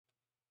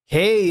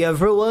Hey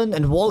everyone,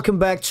 and welcome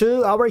back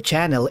to our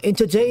channel. In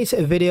today's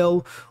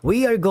video,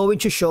 we are going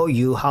to show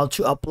you how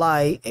to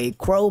apply a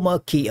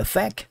chroma key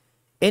effect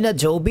in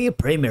Adobe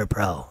Premiere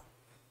Pro.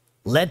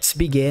 Let's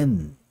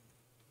begin.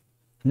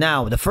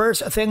 Now, the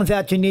first thing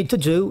that you need to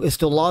do is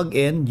to log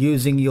in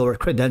using your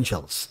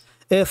credentials.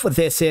 If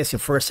this is your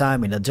first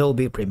time in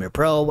Adobe Premiere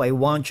Pro, I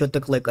want you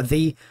to click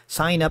the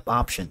sign up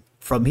option.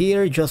 From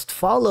here, just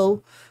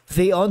follow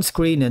the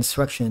on-screen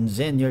instructions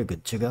and you're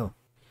good to go.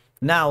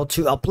 Now,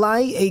 to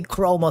apply a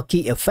chroma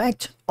key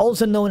effect,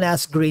 also known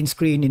as green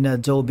screen in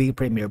Adobe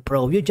Premiere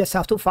Pro, you just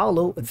have to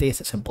follow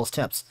these simple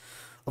steps.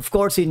 Of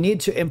course, you need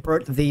to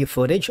import the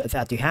footage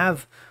that you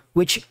have,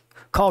 which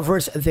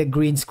covers the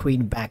green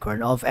screen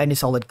background of any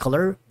solid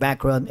color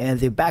background and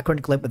the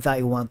background clip that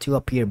you want to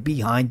appear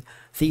behind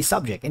the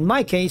subject. In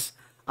my case,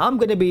 I'm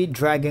going to be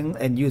dragging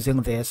and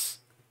using this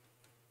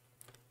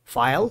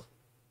file,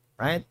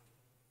 right?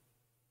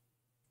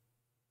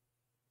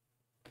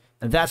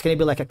 And that's going to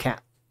be like a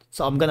cat.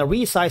 So I'm going to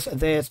resize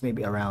this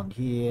maybe around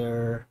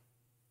here.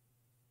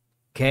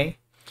 Okay.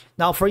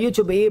 Now for you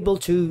to be able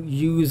to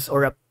use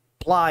or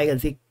apply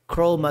the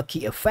chroma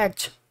key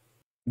effect,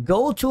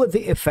 go to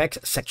the effects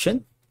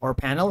section or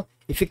panel.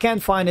 If you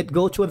can't find it,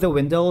 go to the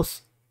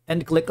windows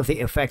and click the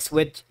effects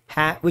which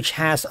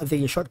has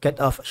the shortcut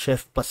of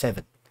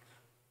Shift+7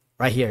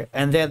 right here.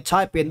 And then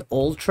type in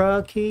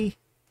Ultra key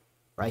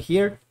right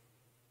here.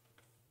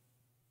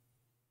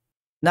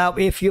 Now,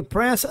 if you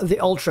press the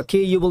Ultra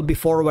key, you will be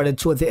forwarded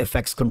to the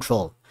effects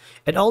control.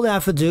 And all you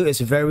have to do is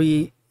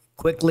very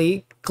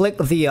quickly click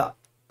the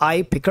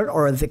eye picker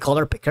or the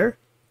color picker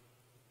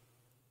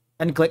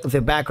and click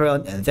the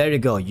background. And there you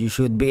go. You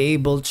should be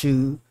able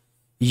to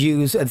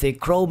use the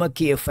chroma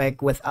key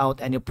effect without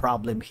any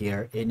problem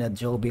here in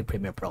Adobe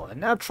Premiere Pro.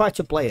 And now try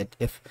to play it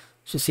if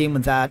you see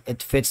that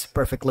it fits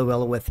perfectly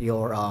well with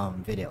your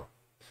video.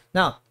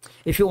 Now,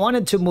 if you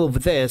wanted to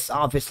move this,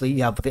 obviously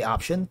you have the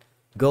option.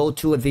 Go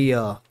to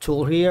the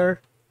tool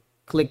here,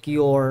 click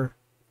you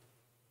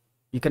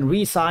can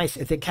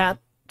resize the cat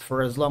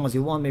for as long as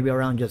you want, maybe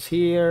around just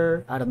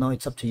here. I don't know,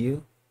 it's up to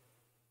you.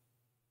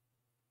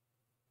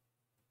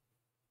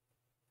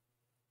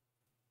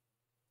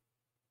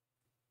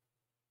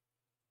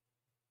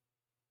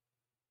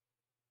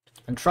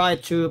 And try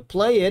to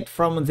play it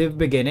from the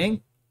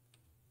beginning.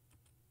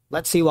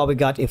 Let's see what we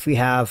got if we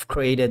have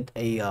created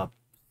a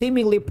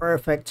seemingly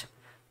perfect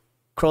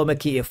chroma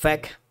key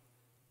effect.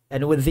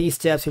 And with these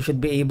steps, you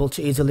should be able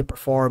to easily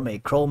perform a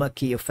chroma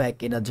key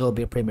effect in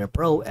Adobe Premiere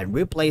Pro and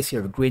replace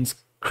your green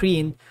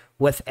screen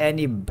with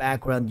any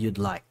background you'd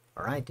like.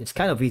 All right, it's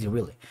kind of easy,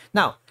 really.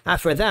 Now,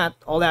 after that,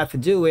 all I have to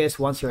do is,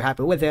 once you're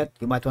happy with it,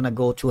 you might want to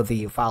go to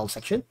the file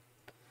section,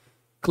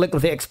 click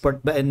the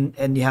export button,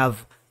 and you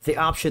have the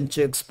option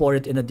to export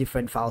it in a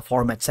different file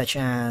format, such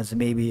as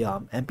maybe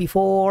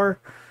MP4,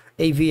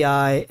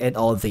 AVI, and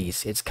all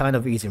these. It's kind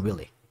of easy,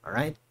 really. All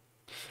right.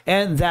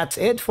 And that's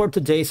it for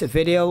today's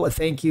video.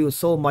 Thank you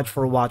so much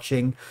for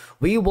watching.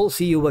 We will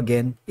see you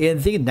again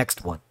in the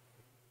next one.